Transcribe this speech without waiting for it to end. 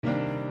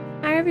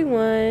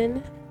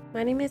everyone.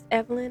 My name is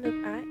Evelyn of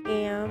I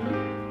Am.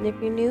 And if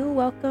you're new,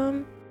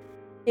 welcome.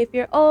 If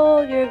you're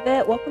old, you're a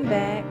vet, welcome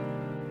back.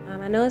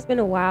 I know it's been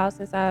a while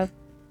since I've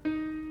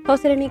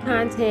posted any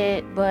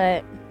content,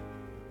 but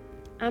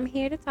I'm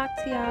here to talk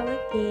to y'all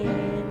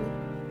again.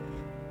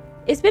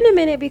 It's been a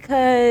minute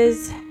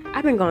because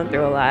I've been going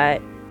through a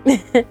lot.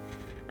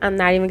 I'm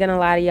not even gonna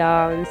lie to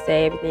y'all and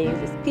say everything's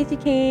just peachy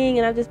king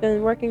and I've just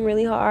been working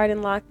really hard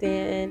and locked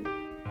in.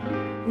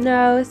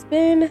 No, it's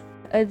been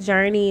a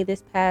journey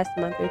this past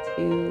month or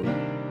two.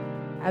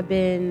 I've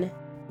been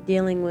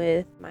dealing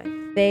with my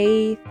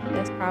faith,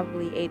 that's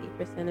probably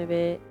 80% of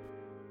it,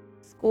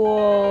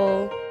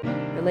 school,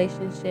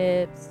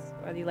 relationships,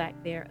 or the lack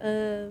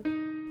thereof,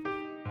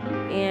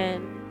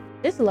 and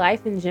just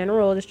life in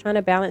general, just trying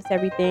to balance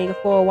everything.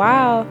 For a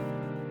while,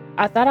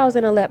 I thought I was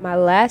going to let my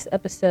last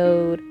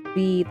episode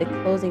be the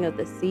closing of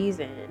the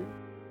season,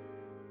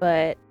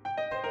 but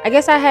I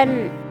guess I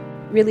hadn't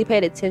really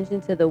paid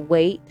attention to the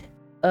weight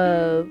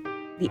of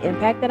the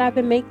impact that I've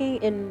been making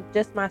in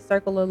just my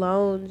circle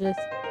alone. Just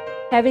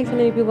having so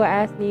many people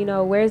ask me,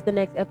 where's the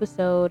next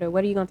episode or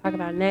what are you going to talk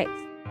about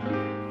next?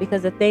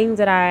 Because the things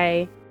that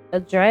I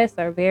address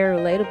are very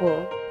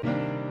relatable.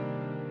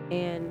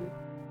 And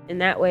in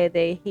that way,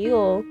 they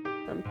heal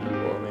some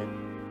people.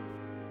 And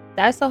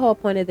that's the whole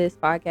point of this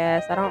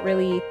podcast. I don't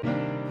really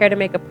care to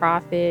make a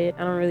profit.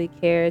 I don't really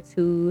care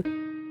to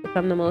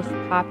become the most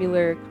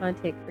popular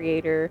content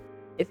creator.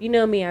 If you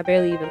know me, I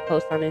barely even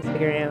post on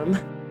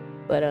Instagram.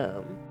 But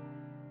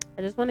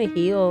I just want to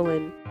heal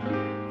and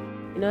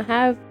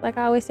have, like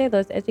I always say,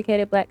 those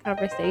educated Black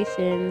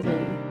conversations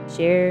and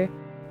share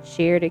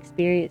shared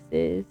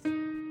experiences.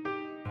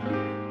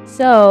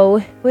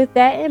 So with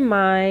that in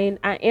mind,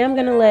 I am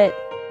gonna let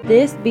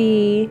this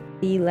be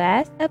the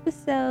last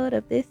episode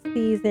of this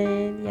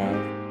season. Yes,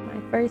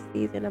 my first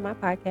season of my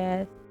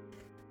podcast.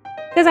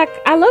 Because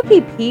I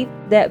low-key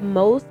peeped that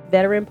most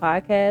veteran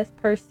podcasts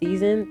per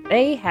season,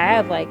 they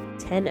have like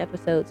 10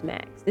 episodes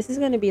max. This is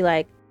going to be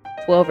like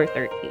 12 or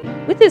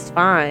 13, which is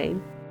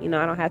fine. I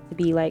don't have to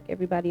be like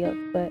everybody else,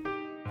 but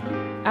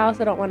I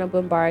also don't want to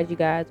bombard you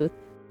guys with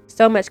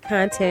so much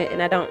content,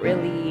 and I don't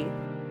really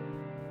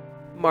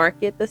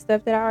market the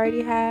stuff that I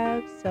already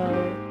have. So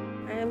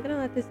I am going to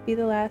let this be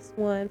the last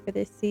one for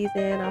this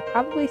season. I'll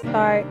probably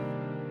start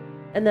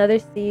another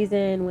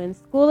season when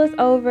school is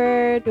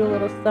over, do a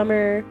little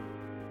summer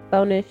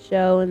bonus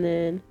show, and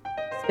then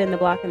spin the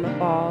block in the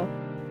fall.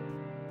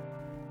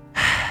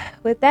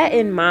 With that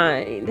in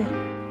mind,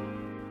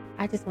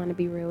 I just want to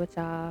be real with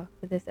y'all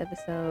for this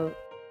episode.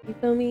 You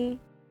feel me?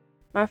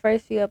 My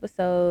first few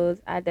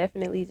episodes, I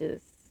definitely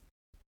just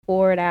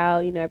poured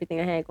out, everything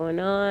I had going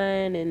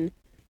on and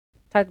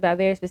talked about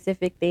very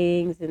specific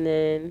things, and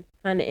then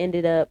kind of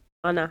ended up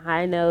on a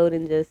high note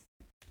and just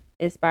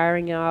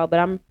inspiring y'all.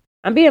 But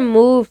I'm being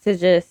moved to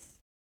just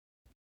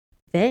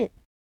vent.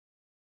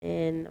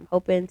 And I'm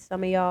hoping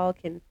some of y'all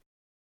can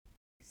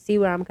see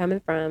where I'm coming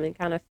from and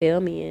kind of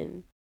feel me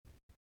and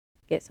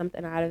get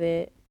something out of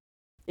it.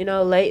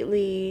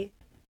 Lately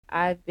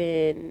I've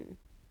been,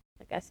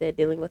 like I said,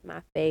 dealing with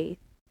my faith.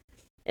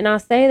 And I'll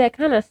say that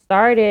kind of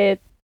started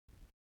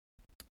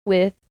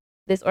with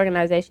this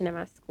organization at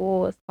my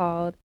school. It's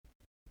called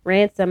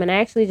Ransom. And I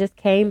actually just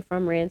came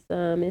from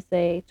Ransom. It's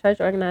a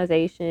church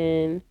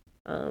organization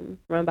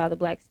run by the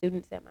Black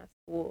students at my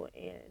school.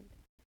 And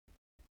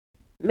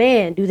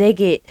man, do they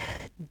get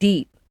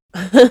deep.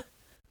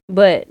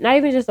 But not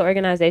even just the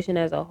organization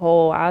as a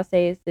whole. I'll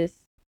say it's this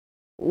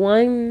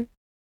one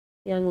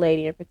young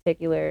lady in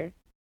particular.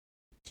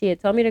 She had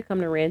told me to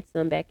come to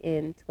Ransom back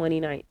in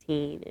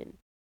 2019. And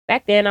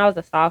back then I was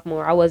a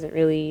sophomore. I wasn't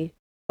really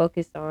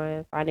focused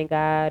on finding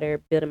God or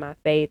building my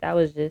faith. I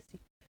was just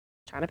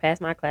trying to pass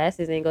my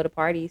classes and go to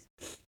parties.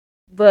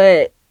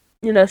 But,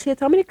 she had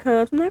told me to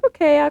come. So I'm like,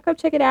 okay, I'll come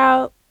check it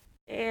out.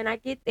 And I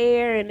get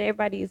there and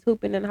everybody's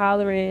hooping and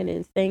hollering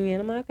and singing.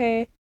 I'm like,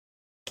 okay,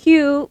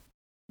 cute.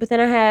 But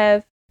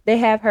then they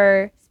have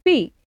her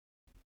speak,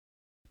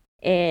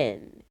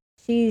 and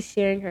she's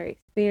sharing her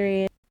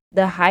experience,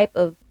 the hype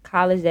of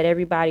college that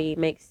everybody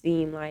makes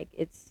seem like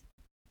it's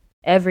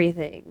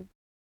everything.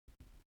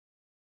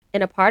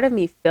 And a part of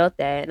me felt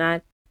that, and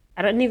I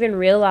didn't even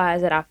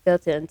realize that I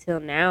felt it until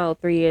now,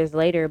 3 years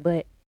later.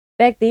 But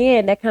back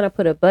then, that kind of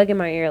put a bug in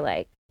my ear,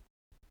 like,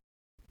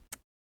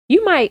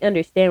 you might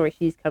understand where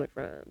she's coming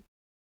from.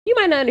 You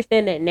might not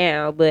understand that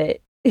now, but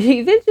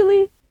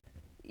eventually,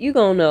 you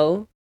gonna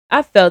know.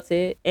 I felt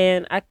it,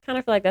 and I kind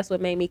of feel like that's what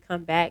made me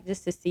come back,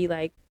 just to see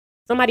like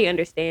somebody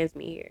understands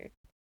me here.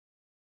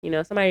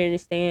 Somebody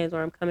understands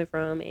where I'm coming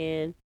from,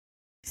 and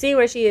seeing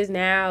where she is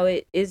now,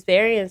 it is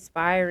very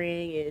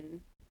inspiring.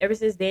 And ever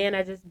since then,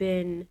 I just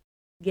been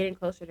getting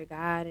closer to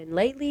God. And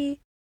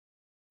lately,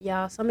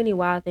 y'all, so many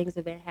wild things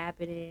have been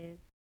happening.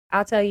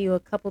 I'll tell you a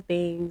couple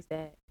things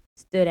that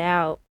stood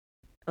out.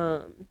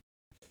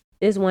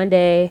 This one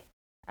day,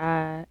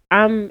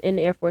 I'm in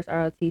the Air Force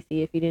ROTC,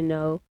 if you didn't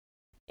know.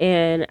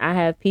 And I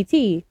have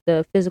PT,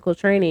 the physical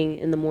training,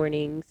 in the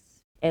mornings,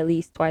 at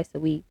least twice a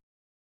week.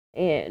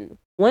 And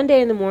one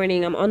day in the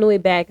morning, I'm on the way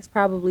back. It's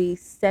probably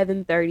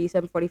 7:30,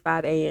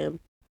 7:45 a.m.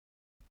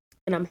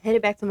 And I'm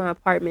headed back to my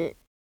apartment.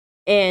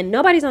 And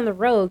nobody's on the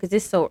road because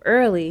it's so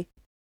early.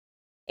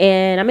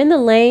 And I'm in the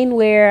lane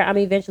where I'm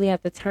eventually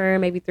have to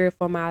turn maybe 3 or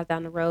 4 miles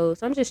down the road.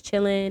 So I'm just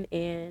chilling.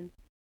 And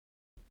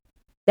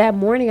that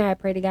morning I had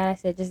prayed to God. I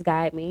said, just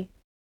guide me.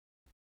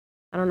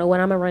 I don't know what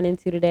I'm going to run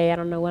into today. I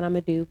don't know what I'm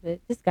going to do,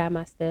 but just guide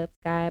my steps,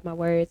 guide my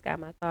words, guide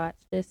my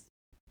thoughts. Just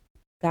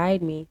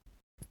guide me.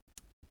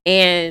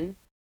 And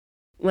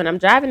when I'm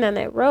driving down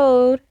that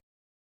road,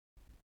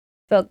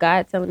 felt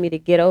God telling me to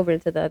get over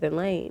into the other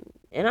lane.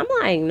 And I'm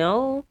like,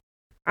 no,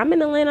 I'm in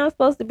the lane I'm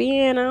supposed to be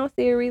in. I don't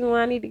see a reason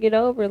why I need to get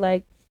over.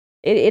 Like,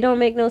 it don't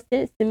make no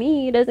sense to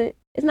me.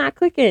 It's not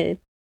clicking.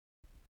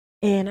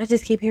 And I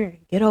just keep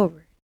hearing, get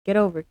over, get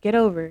over, get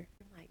over.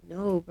 I'm like,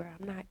 no, bro,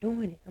 I'm not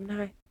doing it. I'm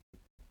not.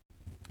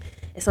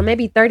 And so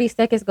maybe 30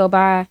 seconds go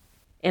by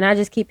and I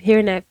just keep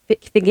hearing that,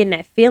 getting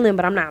that feeling,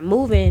 but I'm not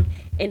moving.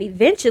 And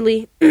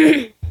eventually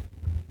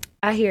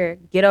I hear,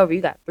 get over.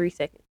 You got 3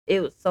 seconds.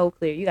 It was so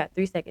clear. You got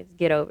 3 seconds.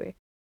 Get over.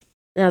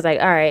 And I was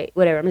like, all right,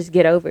 whatever. I'm just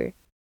get over.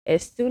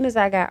 As soon as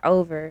I got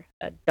over,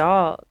 a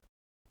dog,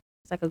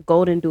 it's like a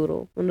golden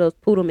doodle, one of those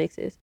poodle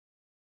mixes,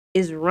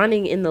 is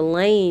running in the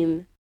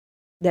lane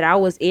that I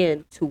was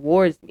in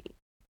towards me.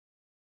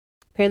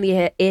 Apparently,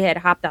 it had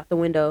hopped out the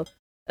window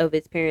of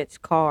its parents'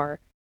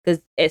 car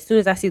because as soon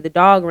as I see the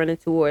dog running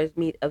towards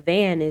me, a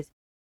van is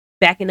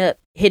backing up,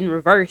 hitting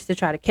reverse to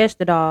try to catch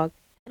the dog.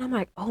 And I'm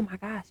like, oh my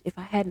gosh, if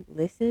I hadn't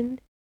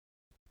listened,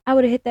 I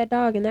would have hit that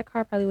dog and that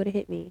car probably would have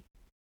hit me.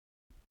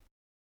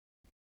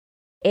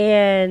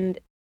 And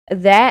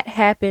that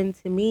happened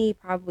to me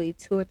probably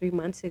 2 or 3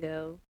 months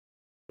ago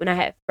when I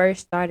had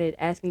first started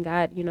asking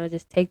God,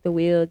 just take the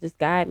wheel, just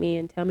guide me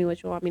and tell me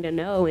what you want me to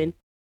know. And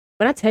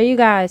when I tell you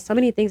guys, so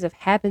many things have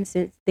happened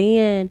since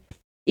then.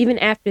 Even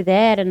after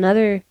that,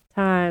 another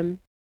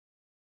time,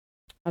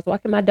 I was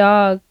walking my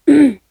dog.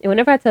 And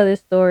whenever I tell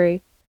this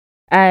story,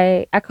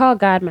 I call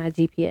God my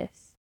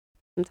GPS.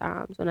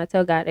 Sometimes when I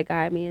tell God to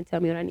guide me and tell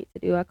me what I need to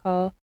do, I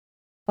call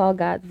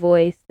God's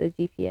voice the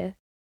GPS.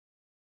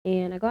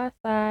 And I go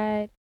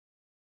outside.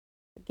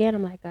 Again,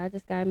 I'm like, God,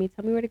 just guide me,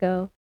 tell me where to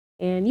go.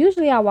 And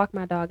usually I walk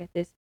my dog at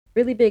this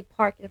really big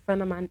park in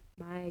front of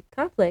my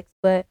complex,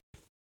 but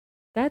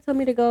God told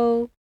me to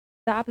go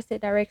the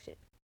opposite direction.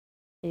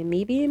 And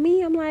me being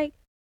me, I'm like,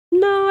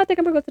 no, I think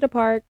I'm gonna go to the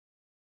park.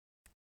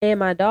 And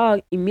my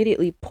dog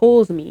immediately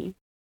pulls me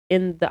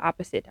in the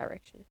opposite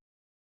direction.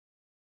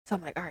 So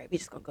I'm like, all right, we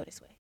just gonna go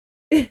this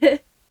way.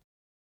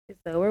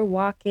 So we're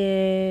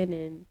walking,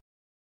 and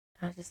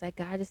I was just like,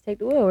 God, just take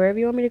the wheel. Wherever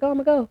you want me to go,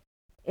 I'm gonna go.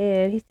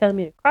 And he's telling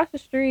me to cross the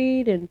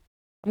street, and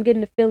I'm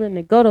getting the feeling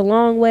to go the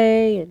long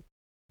way. And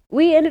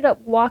we ended up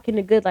walking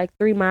a good like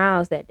 3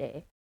 miles that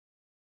day.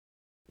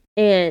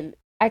 And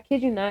I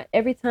kid you not,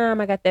 every time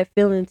I got that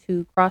feeling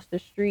to cross the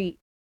street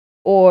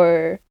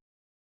or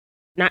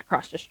not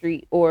cross the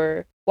street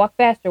or walk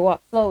faster,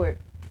 walk slower,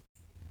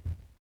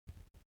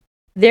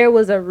 there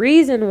was a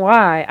reason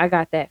why I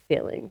got that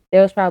feeling.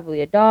 There was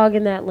probably a dog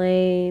in that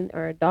lane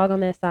or a dog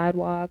on that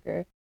sidewalk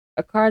or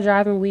a car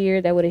driving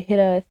weird that would have hit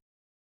us.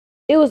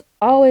 It was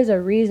always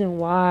a reason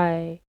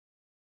why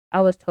I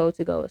was told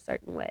to go a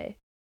certain way.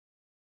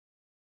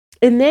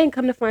 And then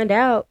come to find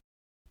out,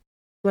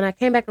 when I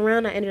came back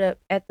around, I ended up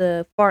at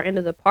the far end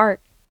of the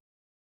park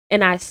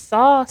and I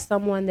saw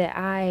someone that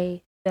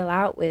I fell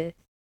out with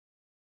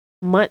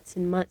months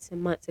and months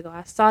and months ago.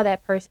 I saw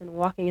that person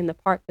walking in the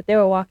park, but they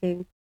were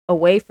walking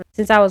away from,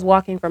 since I was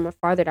walking from a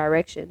farther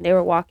direction, they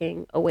were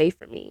walking away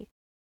from me.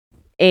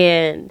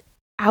 And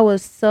I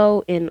was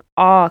so in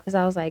awe because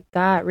I was like,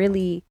 God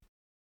really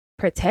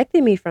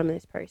protected me from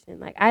this person.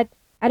 Like I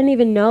didn't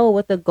even know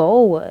what the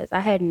goal was.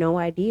 I had no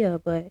idea.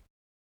 But as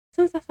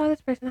soon as I saw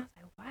this person, I was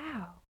like,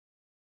 wow,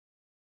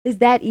 it's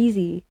that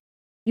easy.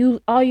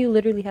 All you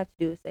literally have to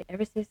do is say,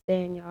 ever since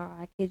then, y'all,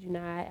 I kid you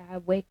not, I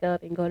wake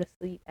up and go to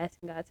sleep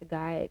asking God to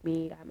guide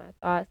me, guide my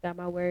thoughts, guide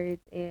my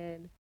words,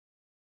 and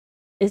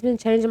it's been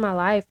changing my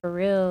life for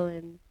real.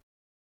 And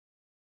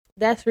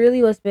that's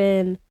really what's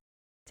been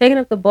taking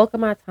up the bulk of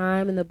my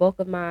time and the bulk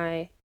of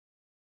my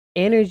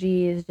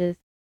energy is just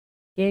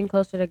getting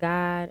closer to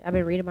God. I've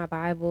been reading my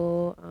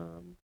Bible.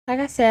 Like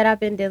I said, I've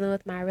been dealing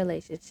with my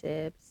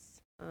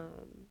relationships.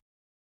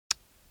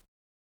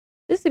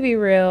 Just to be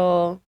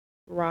real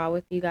raw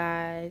with you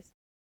guys,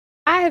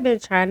 I have been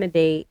trying to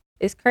date.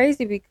 It's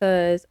crazy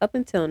because up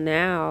until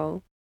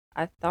now,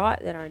 I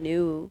thought that I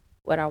knew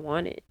what I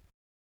wanted.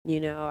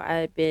 I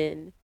had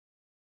been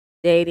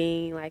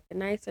dating like the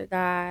nicer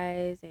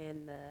guys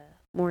and the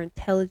more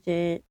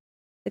intelligent,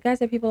 the guys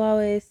that people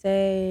always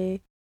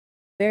say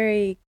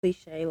very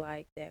cliche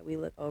like that we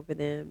look over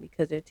them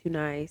because they're too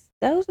nice.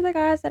 Those are the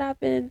guys that I've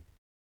been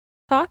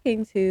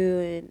talking to,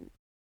 and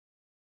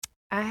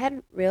I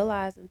hadn't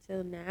realized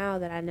until now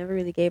that I never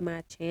really gave my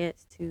a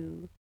chance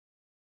to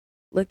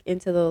look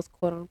into those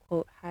quote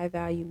unquote high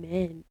value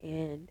men.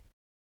 And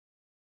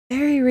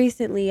very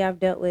recently, I've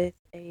dealt with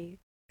a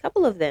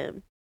couple of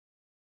them.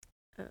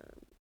 Um,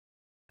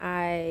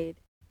 I'd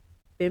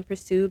been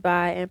pursued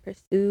by and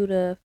pursued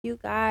a few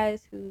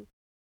guys who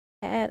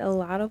had a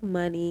lot of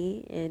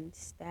money and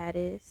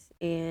status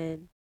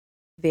and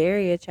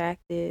very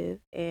attractive.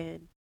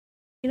 And,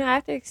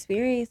 after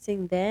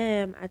experiencing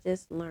them, I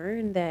just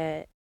learned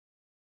that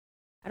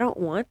I don't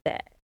want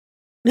that.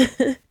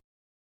 I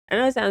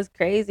know it sounds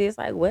crazy. It's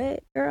like,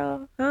 what,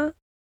 girl? Huh?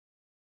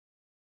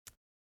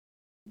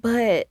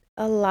 But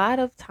a lot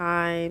of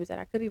times, and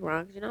I could be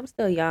wrong, 'cause, I'm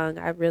still young.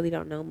 I really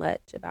don't know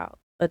much about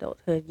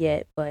adulthood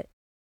yet. But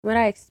what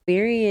I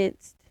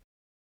experienced,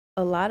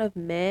 a lot of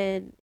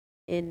men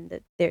in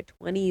their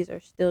 20s are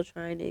still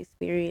trying to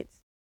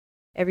experience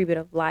every bit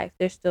of life.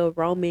 They're still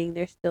roaming.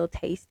 They're still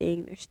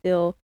tasting. They're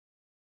still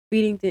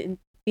feeding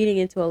feeding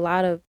into a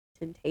lot of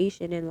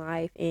temptation in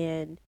life.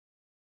 And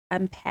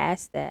I'm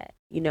past that.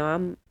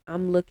 I'm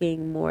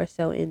looking more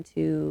so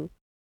into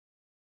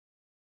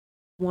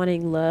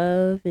wanting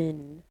love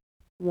and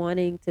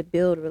wanting to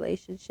build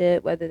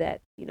relationship, whether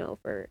that's,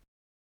 for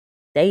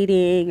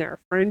dating or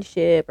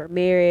friendship or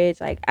marriage.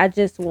 Like, I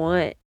just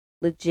want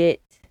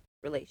legit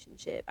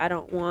relationship. I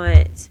don't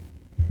want,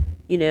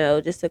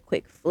 just a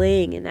quick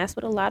fling. And that's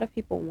what a lot of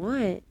people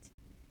want.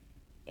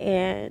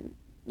 And,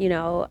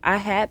 I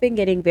had been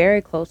getting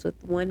very close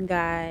with one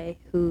guy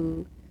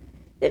who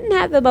didn't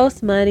have the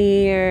most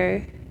money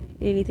or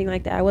anything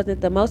like that. I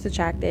wasn't the most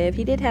attractive.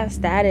 He did have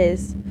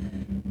status,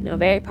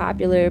 very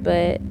popular,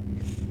 but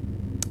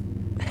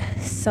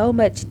so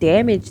much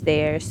damage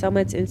there, so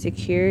much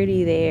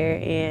insecurity there.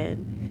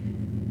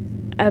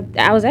 And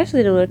I was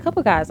actually dealing with a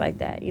couple guys like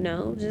that,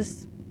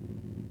 just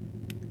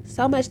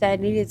so much that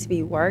needed to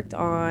be worked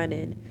on.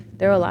 And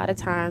there were a lot of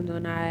times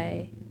when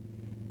I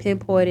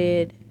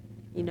pinpointed,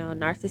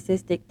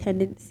 narcissistic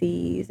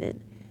tendencies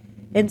and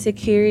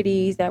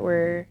insecurities that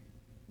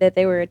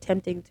they were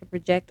attempting to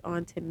project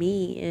onto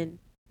me. And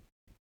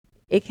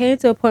it came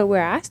to a point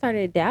where I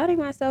started doubting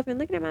myself and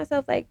looking at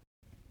myself like,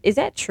 is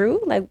that true?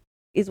 Like,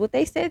 is what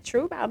they said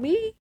true about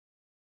me?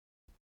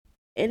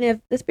 And if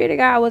the spirit of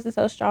God wasn't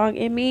so strong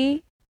in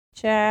me,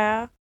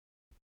 child,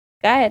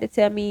 God had to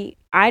tell me,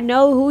 I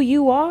know who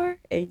you are,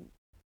 and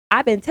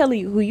I've been telling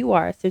you who you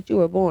are since you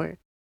were born.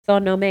 So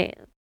no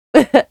ma'am.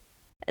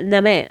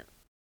 No ma'am.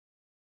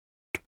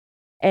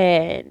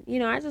 And,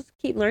 I just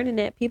keep learning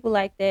that people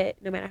like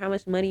that, no matter how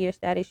much money or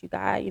status you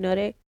got,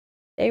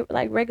 they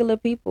like regular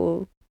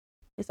people.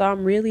 And so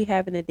I'm really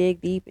having to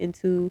dig deep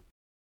into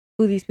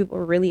who these people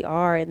really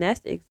are, and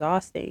that's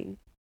exhausting.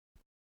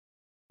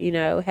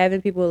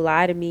 Having people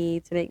lie to me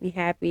to make me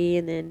happy,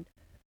 and then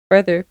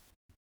further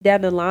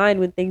down the line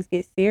when things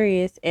get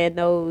serious and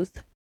those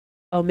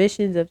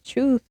omissions of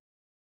truth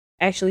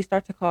actually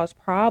start to cause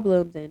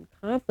problems and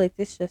conflict,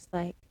 it's just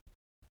like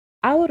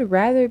I would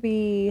rather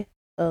be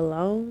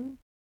alone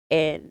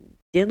and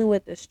dealing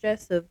with the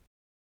stress of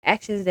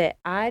actions that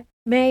I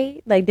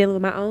made, like dealing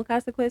with my own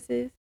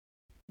consequences,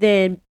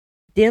 than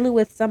dealing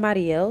with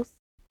somebody else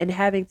and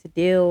having to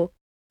deal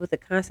with the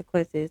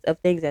consequences of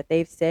things that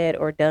they've said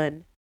or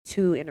done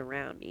to and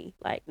around me.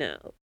 Like,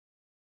 no,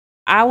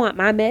 I want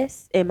my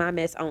mess and my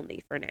mess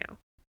only for now.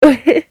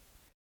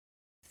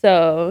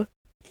 So,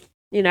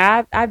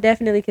 I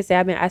definitely could say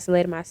I've been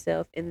isolating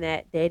myself in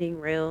that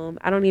dating realm.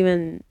 I don't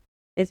even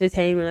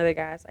entertain when other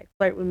guys like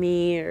flirt with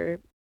me or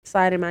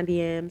slide in my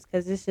DMs,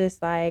 because it's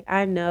just like,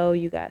 I know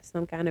you got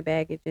some kind of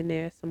baggage in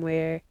there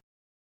somewhere.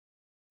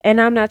 And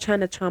I'm not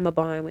trying to trauma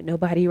bond with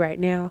nobody right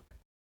now.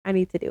 I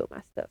need to deal with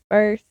my stuff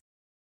first,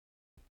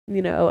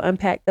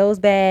 unpack those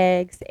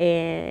bags.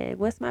 And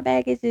once my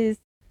baggage is,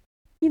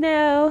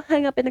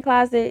 hung up in the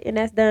closet and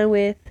that's done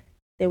with,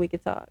 then we can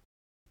talk.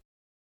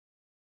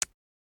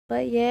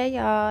 But yeah,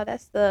 y'all,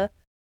 that's the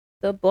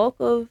bulk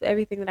of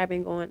everything that I've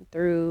been going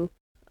through.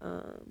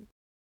 Um,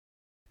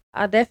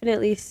 I'll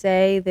definitely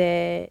say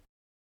that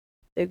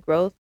the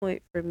growth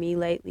point for me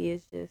lately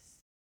is just,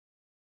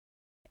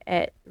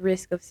 at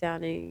risk of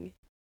sounding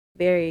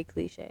very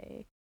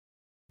cliche,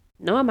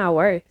 knowing my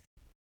worth.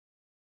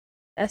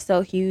 That's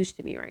so huge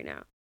to me right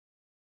now.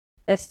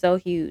 That's so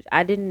huge.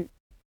 I didn't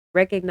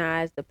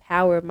recognize the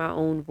power of my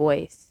own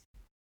voice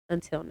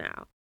until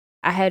now.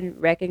 I hadn't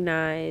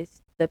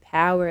recognized the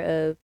power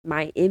of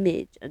my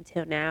image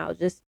until now.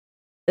 Just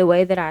the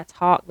way that I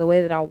talk, the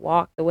way that I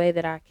walk, the way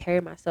that I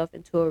carry myself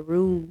into a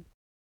room.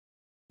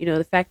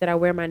 The fact that I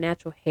wear my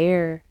natural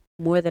hair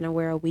more than I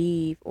wear a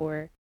weave,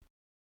 or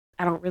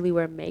I don't really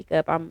wear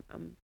makeup. I'm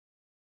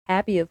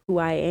happy of who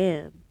I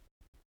am.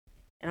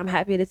 And I'm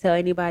happy to tell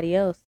anybody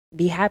else,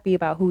 be happy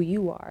about who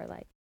you are.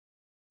 Like,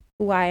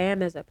 who I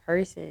am as a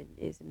person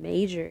is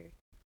major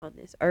on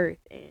this earth.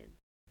 And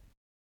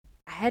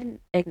I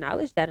hadn't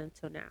acknowledged that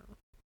until now.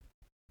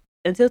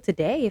 Until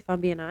today, if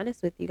I'm being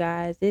honest with you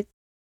guys. It's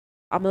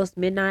almost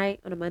midnight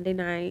on a Monday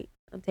night.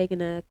 I'm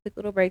taking a quick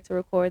little break to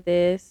record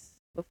this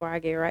before I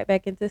get right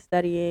back into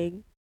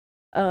studying.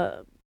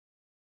 Um,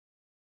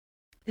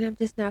 and I'm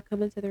just now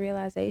coming to the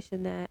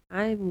realization that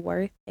I'm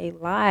worth a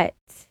lot.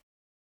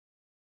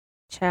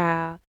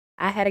 Child,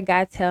 I had a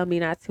guy tell me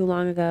not too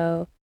long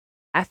ago,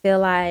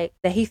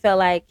 he felt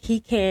like he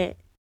can't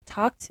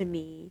talk to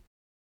me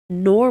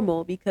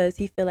normal because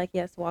he feel like he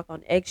has to walk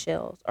on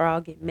eggshells or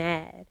I'll get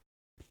mad.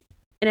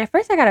 And at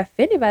first I got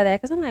offended by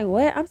that because I'm like,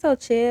 what? I'm so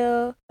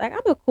chill. Like, I'm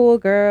a cool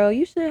girl.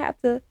 You shouldn't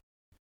have to.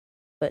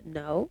 But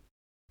no,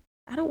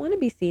 I don't want to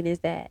be seen as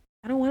that.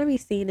 I don't want to be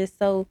seen as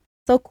so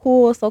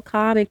cool, so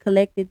calm and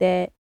collected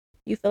that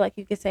you feel like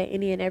you can say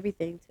any and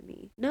everything to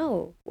me.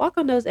 No, walk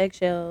on those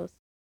eggshells,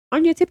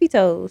 on your tippy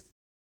toes,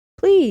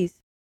 please,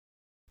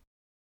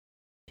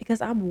 because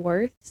I'm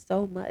worth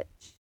so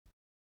much.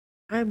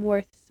 I'm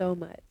worth so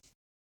much.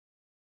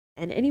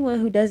 And anyone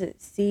who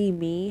doesn't see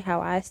me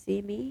how I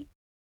see me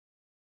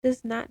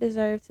does not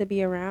deserve to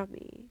be around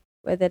me.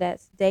 Whether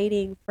that's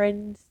dating,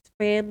 friends,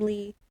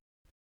 family,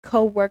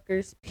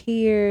 co-workers,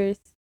 peers.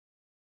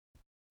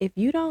 If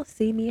you don't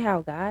see me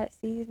how God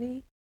sees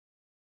me,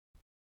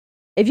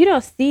 if you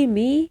don't see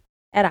me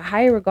at a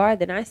higher regard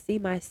than I see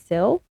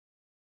myself,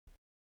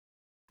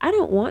 I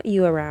don't want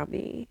you around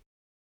me.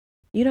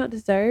 You don't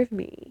deserve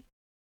me.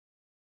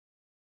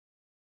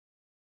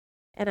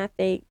 And I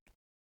think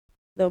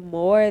the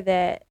more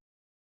that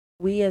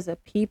we as a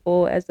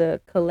people, as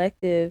a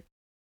collective,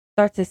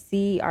 start to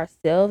see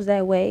ourselves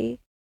that way,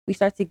 we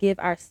start to give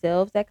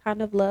ourselves that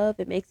kind of love,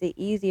 it makes it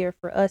easier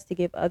for us to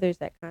give others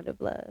that kind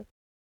of love.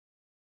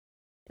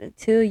 And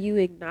until you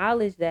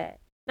acknowledge that,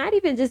 not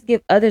even just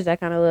give others that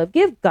kind of love,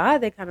 give God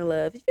that kind of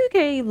love. If you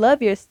can't even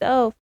love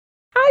yourself,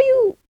 how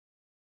you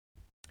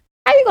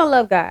how you gonna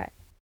love God?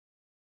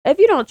 If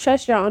you don't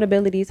trust your own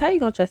abilities, how you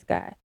gonna trust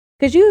God?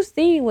 Because you've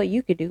seen what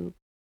you could do,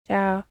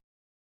 child.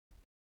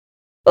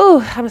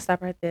 Oh, I'm gonna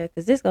stop right there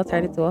because this gonna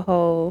turn into a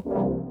whole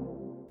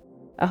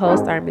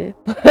sermon.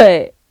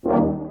 But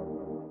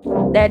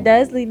that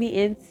does lead me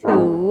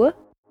into,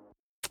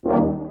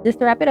 just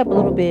to wrap it up a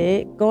little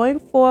bit. Going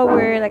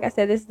forward, like I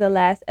said, this is the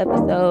last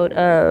episode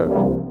of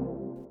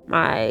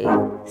my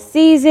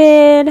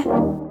season,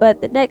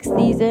 but the next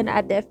season,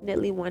 I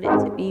definitely want it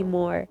to be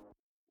more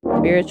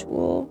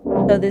spiritual.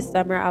 So this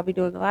summer, I'll be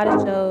doing a lot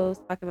of shows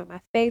talking about my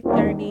faith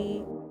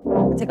journey.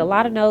 I take a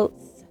lot of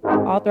notes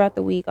all throughout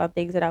the week on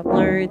things that I've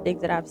learned,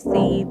 things that I've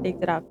seen, things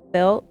that I've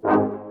felt.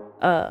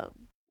 Um,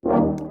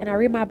 and I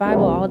read my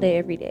Bible all day,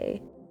 every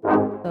day.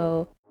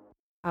 So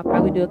I'll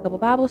probably do a couple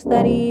Bible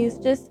studies.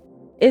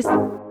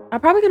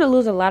 I'm probably gonna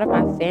lose a lot of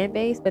my fan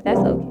base, but that's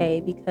okay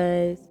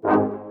because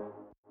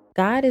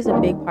God is a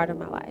big part of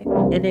my life,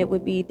 and it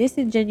would be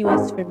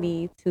disingenuous for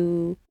me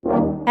to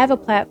have a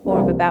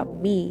platform about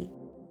me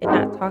and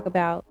not talk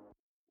about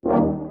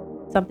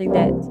something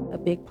that's a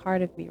big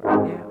part of me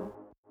right now.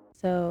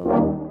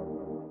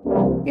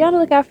 So be on the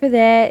lookout for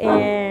that.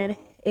 And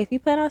if you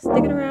plan on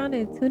sticking around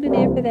and tuning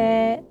in for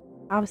that,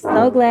 I'm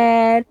so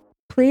glad.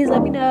 Please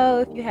let me know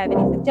if you have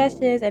any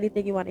suggestions,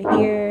 anything you want to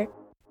hear,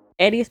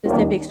 any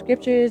specific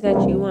scriptures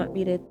that you want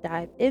me to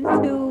dive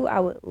into. I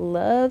would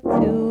love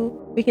to.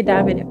 We could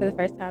dive in it for the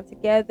first time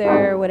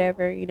together,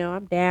 whatever.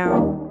 I'm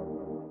down.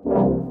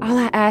 All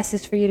I ask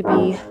is for you to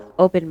be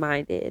open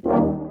minded.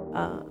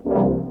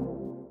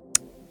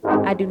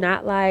 I do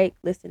not like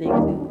listening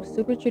to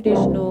super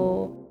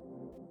traditional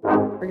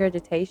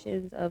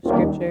regurgitations of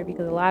scripture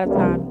because a lot of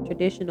times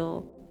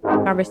traditional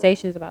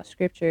conversations about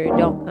scripture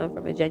don't come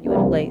from a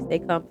genuine place. They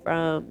come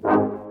from,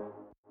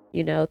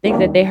 things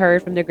that they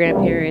heard from their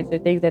grandparents or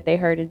things that they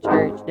heard in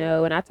church.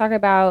 No, when I talk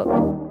about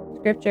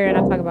scripture and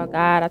I talk about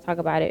God, I talk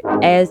about it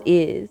as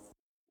is.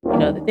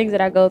 The things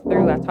that I go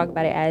through, I talk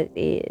about it as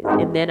is.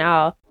 And then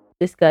I'll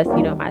discuss,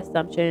 my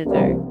assumptions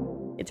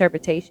or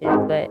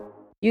interpretations. But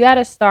you got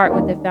to start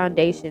with the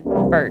foundation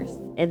first.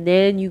 And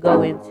then you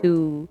go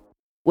into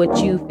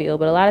what you feel.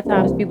 But a lot of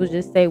times people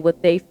just say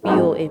what they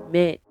feel it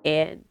meant.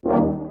 And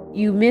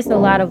you miss a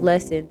lot of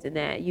lessons in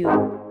that.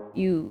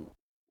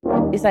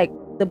 It's like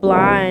the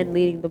blind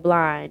leading the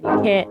blind.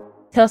 You can't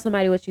tell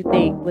somebody what you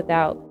think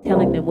without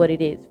telling them what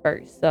it is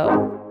first.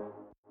 So,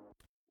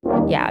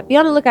 yeah, be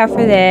on the lookout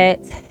for that.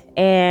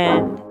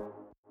 And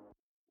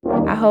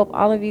I hope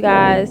all of you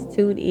guys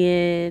tune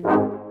in.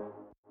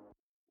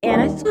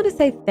 And I just want to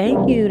say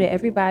thank you to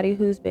everybody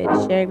who's been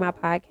sharing my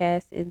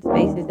podcast in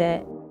spaces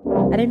that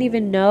I didn't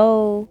even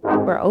know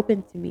were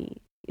open to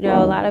me.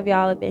 A lot of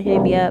y'all have been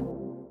hitting me up,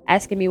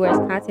 asking me where's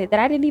content that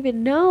I didn't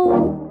even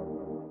know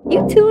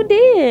you tuned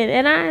in,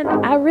 and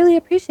I really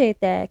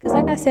appreciate that because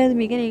like I said in the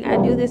beginning, I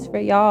do this for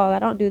y'all. I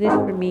don't do this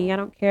for me. I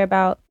don't care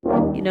about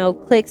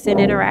clicks and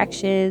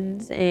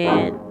interactions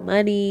and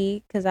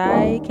money because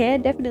I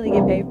can definitely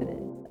get paid for this.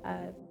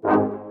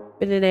 I've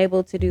been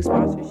able to do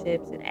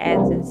sponsorships and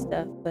ads and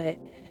stuff, but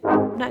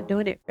I'm not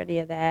doing it for any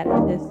of that. I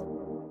just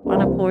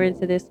want to pour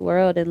into this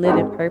world and live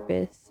in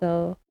purpose.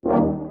 So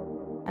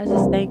I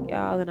just thank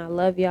y'all and I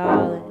love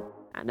y'all. And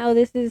I know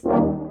this is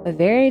a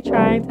very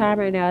trying time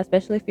right now,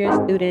 especially if you're a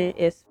student.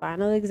 It's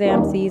final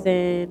exam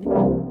season.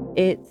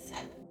 It's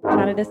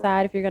trying to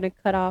decide if you're going to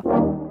cut off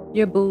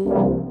your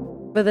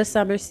boo for the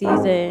summer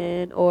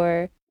season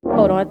or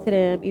hold on to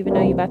them, even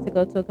though you're about to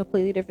go to a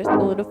completely different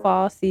school in the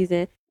fall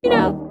season.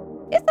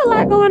 It's a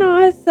lot going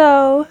on.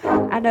 So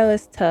I know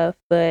it's tough,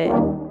 but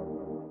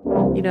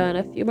in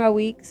a few more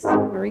weeks,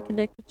 I'm going to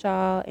reconnect with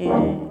y'all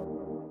and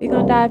we're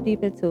going to dive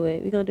deep into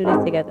it. We're going to do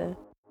this together.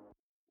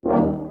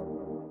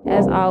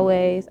 as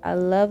always, I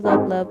love,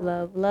 love, love,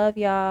 love, love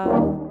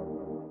y'all.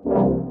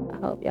 I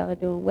hope y'all are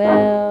doing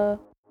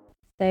well.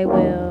 Stay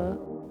well.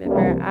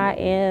 Remember, I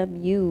am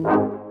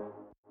you.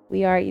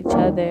 We are each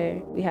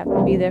other. We have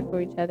to be there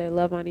for each other,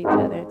 love on each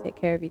other, and take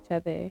care of each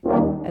other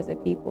as a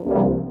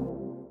people.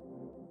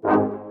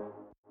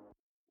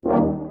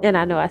 And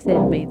I know I said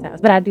it many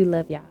times, but I do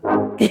love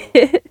y'all.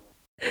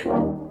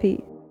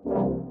 Peace.